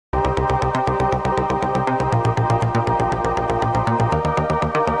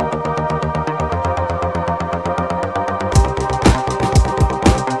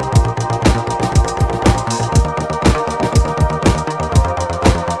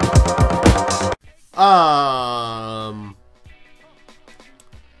I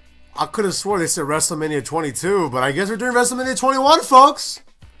could have swore they said WrestleMania 22, but I guess we're doing WrestleMania 21, folks.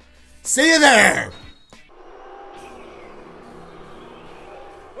 See you there.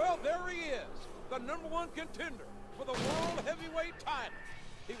 Well, there he is, the #1 contender for the World Heavyweight title.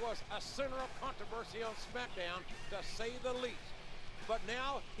 He was a center of controversy on SmackDown, to say the least. But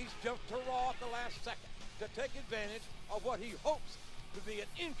now he's jumped to Raw at the last second to take advantage of what he hopes to be an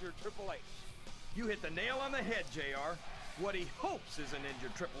injured Triple H. You hit the nail on the head, JR. What he hopes is an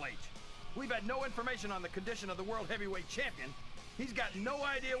injured Triple H. We've had no information on the condition of the World Heavyweight Champion. He's got no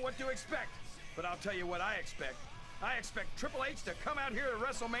idea what to expect. But I'll tell you what I expect. I expect Triple H to come out here at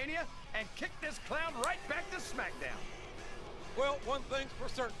WrestleMania and kick this clown right back to SmackDown. Well, one thing's for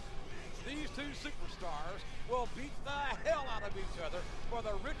certain. These two superstars will beat the hell out of each other for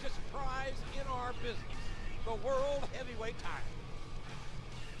the richest prize in our business, the World Heavyweight title.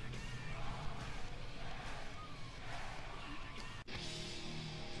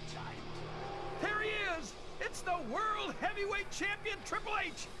 There he is! It's the World Heavyweight Champion Triple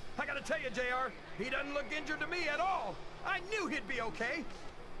H! I gotta tell you, JR, he doesn't look injured to me at all. I knew he'd be okay.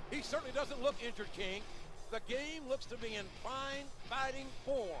 He certainly doesn't look injured, King. The game looks to be in fine fighting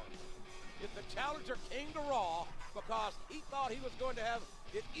form. If the challenger came to Raw because he thought he was going to have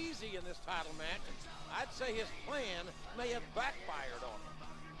it easy in this title match, I'd say his plan may have backfired on him.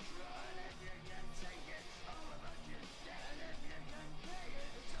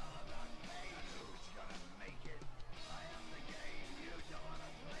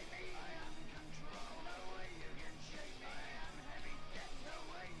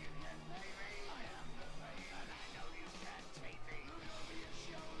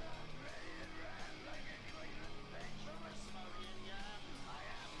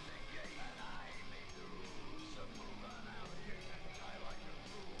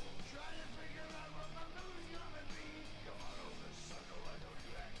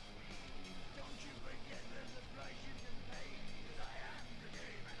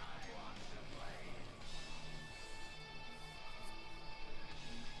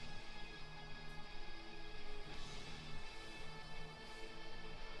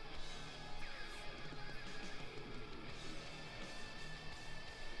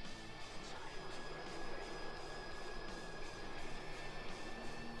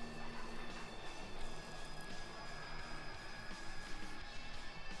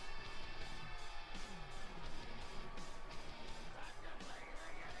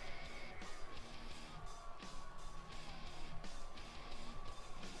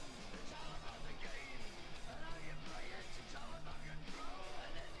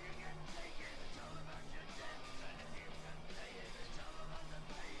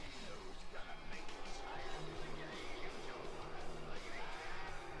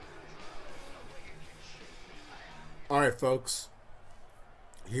 All right, folks.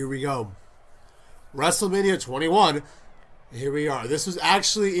 Here we go. WrestleMania 21. Here we are. This was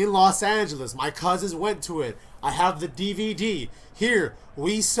actually in Los Angeles. My cousins went to it. I have the DVD. Here,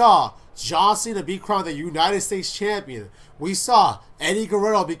 we saw John Cena be crowned the United States Champion. We saw Eddie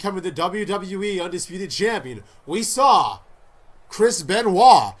Guerrero becoming the WWE Undisputed Champion. We saw Chris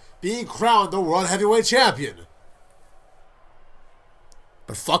Benoit being crowned the World Heavyweight Champion.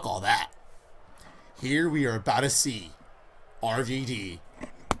 But fuck all that. Here we are about to see RVD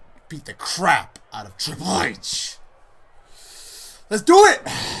beat the crap out of Triple H. Let's do it!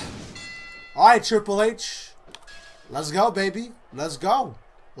 Alright, Triple H. Let's go, baby. Let's go.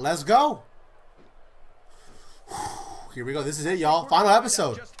 Let's go. Here we go. This is it, y'all. Final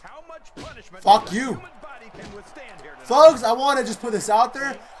episode. Fuck you. Folks, I want to just put this out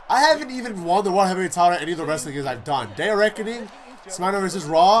there. I haven't even won the World Heavyweight title at any of the wrestling games I've done. Day of Reckoning, SmackDown vs.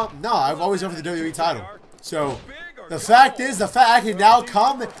 Raw. No, I've always gone for the WWE title. So, the fact is, the fact I can now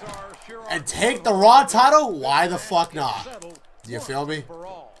come and take the Raw title, why the fuck not? Do you feel me?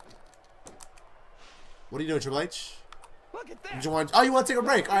 What are you doing, Triple H? You want, oh, you want to take a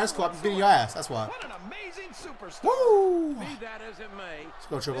break? Alright, that's cool. I'm just beating your ass. That's why. Woo! Let's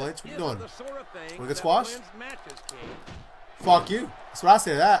go, Triple H. What are you doing? Want to get squashed? Fuck you. That's what I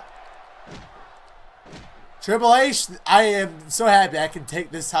say to that. Triple H, I am so happy I can take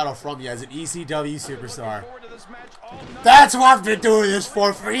this title from you as an ECW superstar. That's what I've been doing this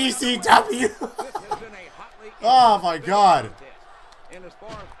for ECW. Oh my god.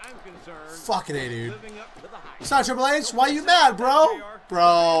 Fucking A, dude. It's not Triple H. Why are you mad, bro?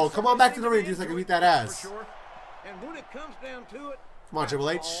 Bro, come on back to the ring so I can beat that ass. Come on, Triple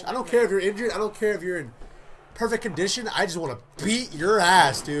H. I don't care if you're injured. I don't care if you're in perfect condition. I just want to beat your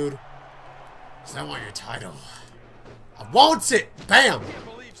ass, dude. Because I want your title. I want it. Bam. I can't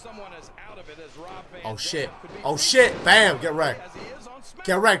believe someone as out of it as Rob Van Oh shit. Oh shit. Bam. Get wrecked.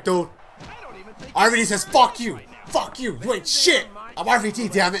 Get wrecked, dude. RVD says, fuck you. Fuck you. You ain't shit. I'm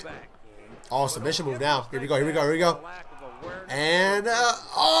RVD, damn it. Oh, submission move now. Here we go. Here we go. Here we go. And,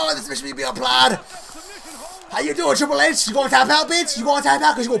 oh, this submission may be applied. How you doing, Triple H? You gonna tap out, bitch? You gonna tap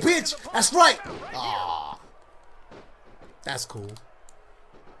out because you gonna bitch? That's right. Aw. That's cool.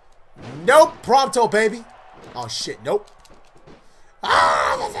 Nope. Prompto, baby. Oh, shit. Nope.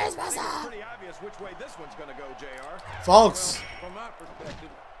 Ah, the face master. Pretty obvious which way this one's gonna go, JR. Folks,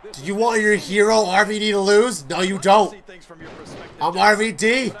 do you want your hero RVD to lose? No, you don't. I'm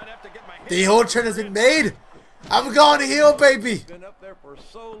RVD. The heel turn has been made. I'm going to heel, baby. Been up there for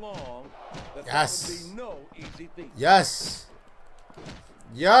so long that yes. That would be no easy feat. Yes.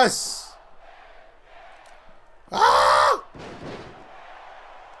 Yes. Ah!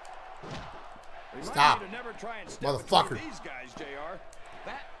 Stop. Motherfucker. These guys, JR.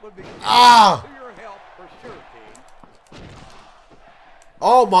 That would be ah! to your help for sure, King.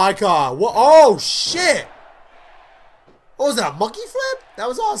 Oh my god. What? Oh shit. What was that? A monkey flip? That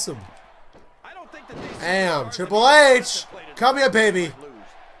was awesome. Damn, Triple H. Come here, baby.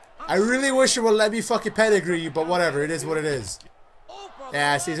 I really wish it would let me fucking pedigree you, but whatever. It is what it is.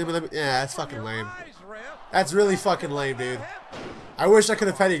 Yeah, see, yeah, that's fucking lame. That's really fucking lame, dude. I wish I could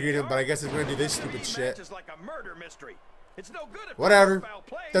have pedigreed him, but I guess it's gonna do this stupid shit. Whatever.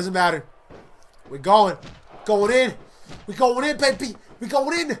 Doesn't matter. We're going. Going in. We going in, baby. We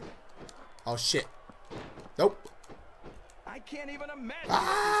going in. Oh shit. Nope. I can't even imagine.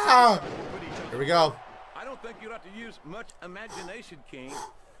 Ah! Here we go. I don't think you'll have to use much imagination, King.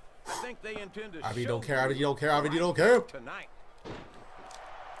 I think they intend to RVD show don't care. RVD don't care. RVD don't care. Tonight.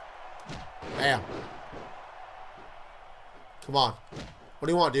 Bam. Come on. What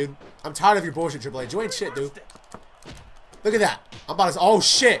do you want, dude? I'm tired of your bullshit, Triple H. You ain't shit, dude. Look at that. I'm about to... Oh,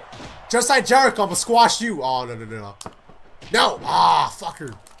 shit. Just like Jericho, I'm gonna squash you. Oh, no, no, no, no. No. Ah,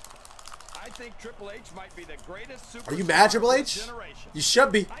 fucker. I think Triple H might be the greatest superstar. Are you mad, Triple H? You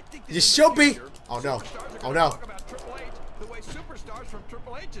should be. You should be. Oh, no. Oh, no.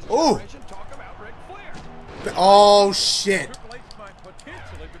 Ooh. Oh, shit. Triple H might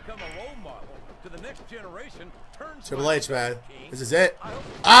potentially become a role model to the next generation. Triple H, man. This is it.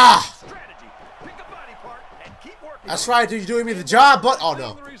 Ah! That's right, dude. You're doing me the job, but... Oh,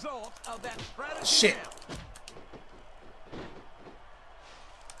 no. Shit.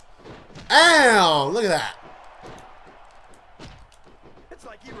 Ow! Look at that. It's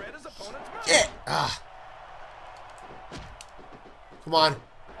like he read his opponent's mind. Yeah. Ah. Come on.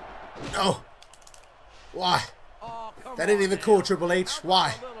 No. Why? That ain't even cool, Triple H.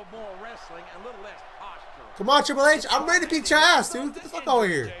 Why? Come on, Triple H. I'm ready to beat your ass, dude. Get the fuck over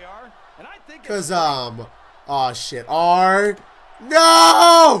here. Cause, oh, shit. R.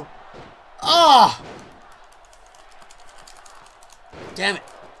 No! Oh! Damn it.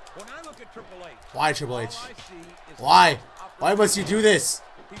 Why, Triple H? Why? Why must you do this?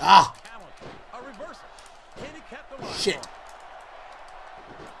 Ah! Shit.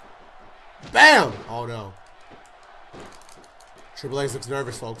 Bam! Oh, no. Triple H looks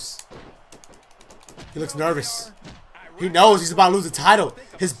nervous, folks. He looks nervous. He knows he's about to lose the title.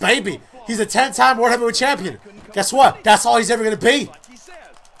 His baby. He's a 10-time World Heavyweight Champion. Guess what? That's all he's ever going to be.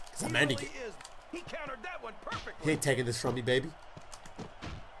 Because I'm ending it. He ain't taking this from me, baby.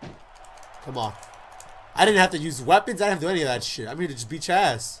 Come on. I didn't have to use weapons. I didn't have to do any of that shit. I'm here to just beat your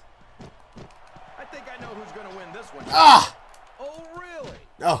ass. I think I know who's going to win this one. Ah! Oh, really?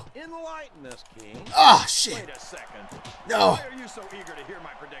 No. Enlighten us, King. Ah, shit. Wait a second. No. Why are you so eager to hear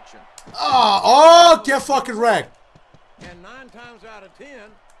my prediction? Oh, get fucking wrecked. And 9 times out of 10,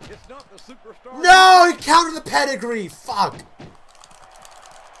 it's not the superstar. No, he countered the pedigree. Fuck.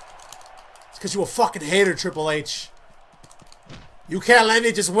 It's because you a fucking hater, Triple H. You can't let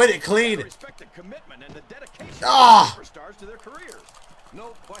me just win it clean. Respect the commitment and the dedication Ah. of superstars to their careers. No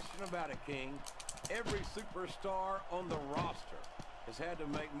question about it, King. Every superstar on the roster has had to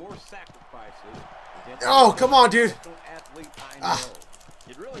make more sacrifices than Oh, come on, dude. athlete I know. Ah.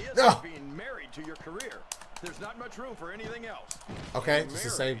 It really is No. like being married to your career. There's not much room for anything else. Okay, it's the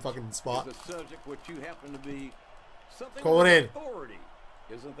same fucking spot. Is a subject which you happen to be something Going of in. authority.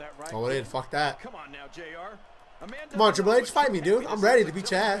 Isn't that right? Going in, fuck that. Come on now, JR. A man Come on, doesn't Triple know H, what fight me, dude. happiness I'm ready is to beat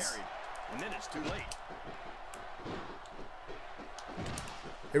until your he's ass. married. And then it's too late.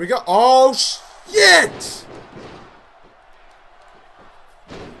 Here we go. Oh, shit! So,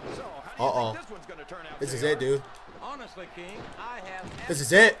 how do you think this one's gonna turn out, This is JR? it, dude. Honestly, King, I have This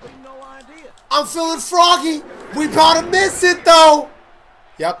is it. absolutely no idea. I'm feeling froggy. We about to miss it, though.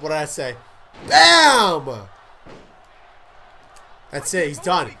 Yep, what did I say? Bam! That's it. He's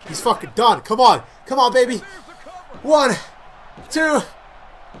done. He's fucking done. Come on. Come on, baby. 1, 2, 3.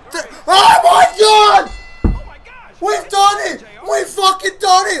 Oh my god! We've done it! We've fucking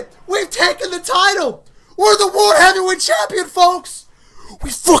done it! We've taken the title! We're the World Heavyweight Champion, folks! We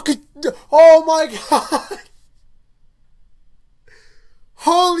fucking... Oh my god!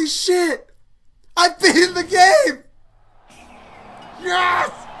 Holy shit! I've been in the game!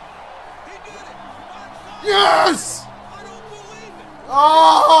 Yes! Yes!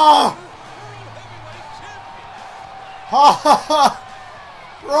 Oh! Ha ha ha!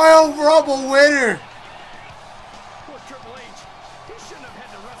 Royal Rumble winner! Poor Triple H. He shouldn't have had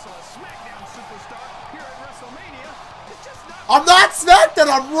to wrestle a SmackDown superstar here at WrestleMania. It's just not... I'm not SmackDown,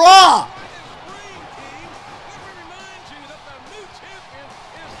 I'm Raw!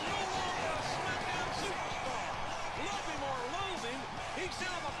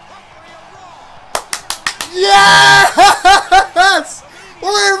 Yes!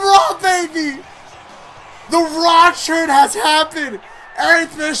 We're in Raw, baby! The Raw turn has happened!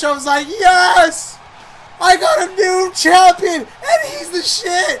 Eric Bischoff's like, yes! I got a new champion! And he's the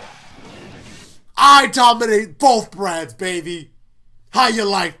shit! I dominate both brands, baby! How you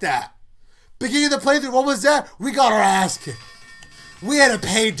like that? Beginning of the playthrough, what was that? We got our ass kicked. We had to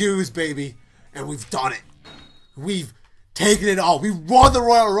pay dues, baby. And we've done it. We've taken it all. We won the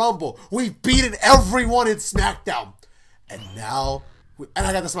Royal Rumble. We've beaten everyone in SmackDown. And now... And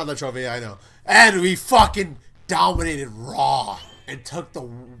I got the SmackDown trophy, I know. And we fucking dominated Raw. And took the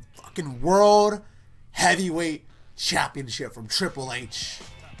fucking World Heavyweight Championship from Triple H.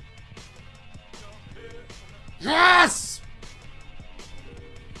 Yes!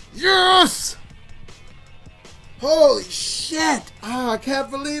 Yes! Holy shit! Oh, I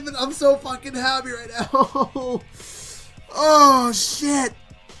can't believe it. I'm so fucking happy right now. Oh, shit.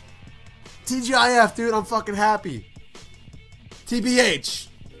 TGIF, dude. I'm fucking happy. TBH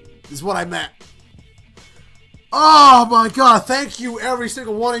is what I meant. Oh, my God. Thank you, every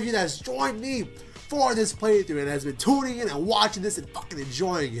single one of you that's joined me for this playthrough and has been tuning in and watching this and fucking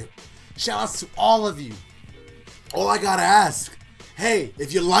enjoying it. Shout outs to all of you. All I gotta ask, hey,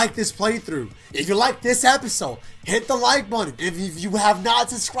 if you like this playthrough, if you like this episode, hit the like button. If you have not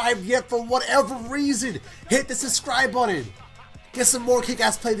subscribed yet for whatever reason, hit the subscribe button. Get some more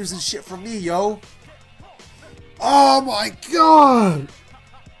kick-ass playthroughs and shit from me, yo. Oh my God.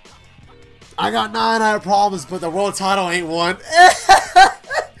 I got 9 problems, but the world title ain't one.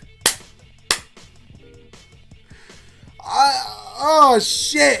 Oh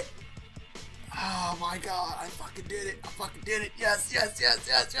shit. Oh my God, I fucking did it. I fucking did it. Yes, yes, yes,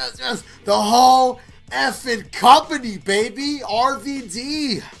 yes, yes, yes. The whole effing company, baby.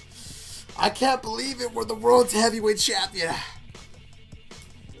 RVD. I can't believe it. We're the world's heavyweight champion.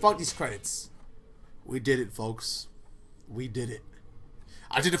 Fuck these credits. We did it, folks. We did it.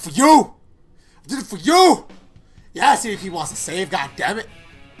 I did it for you. I did it for you. Yeah, see if he wants to save. God damn it.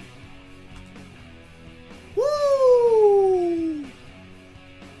 Woo.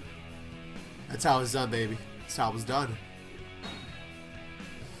 That's how it was done, baby. That's how it was done.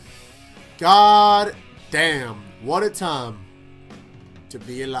 God damn. What a time to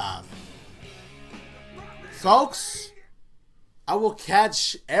be alive. Folks, I will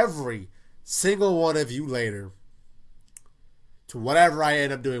catch every single one of you later to whatever I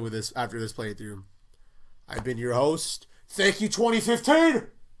end up doing with this after this playthrough. I've been your host. Thank you, 2015.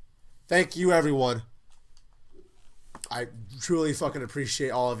 Thank you, everyone. I truly fucking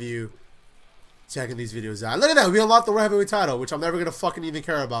appreciate all of you checking these videos out. Look at that. We unlocked the World Heavyweight title, which I'm never going to fucking even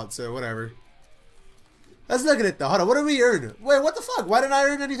care about, so whatever. Let's look at it, though. Hold on. What did we earn? Wait, what the fuck? Why didn't I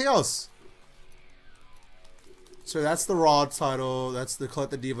earn anything else? So that's the Raw title. That's the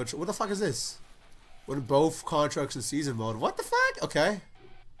Collect the Diva. What the fuck is this? When both contracts in season mode. What the fuck? Okay.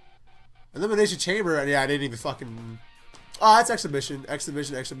 Elimination Chamber. Yeah, I didn't even fucking... Oh, that's Exhibition.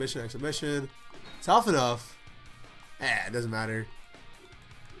 Exhibition, Exhibition, Exhibition. Tough enough. Eh, it doesn't matter.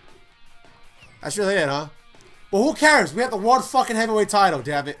 That's really it, huh? Well, who cares? We have the World fucking Heavyweight title,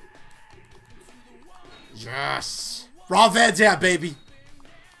 damn it. Yes. Rob Van Dam, baby.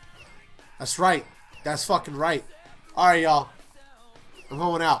 That's right. That's fucking right. Alright, y'all. I'm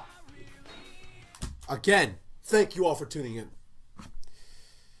going out. Again, thank you all for tuning in.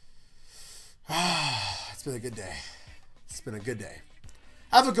 It's been a good day. It's been a good day.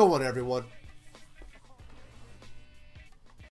 Have a good one, everyone.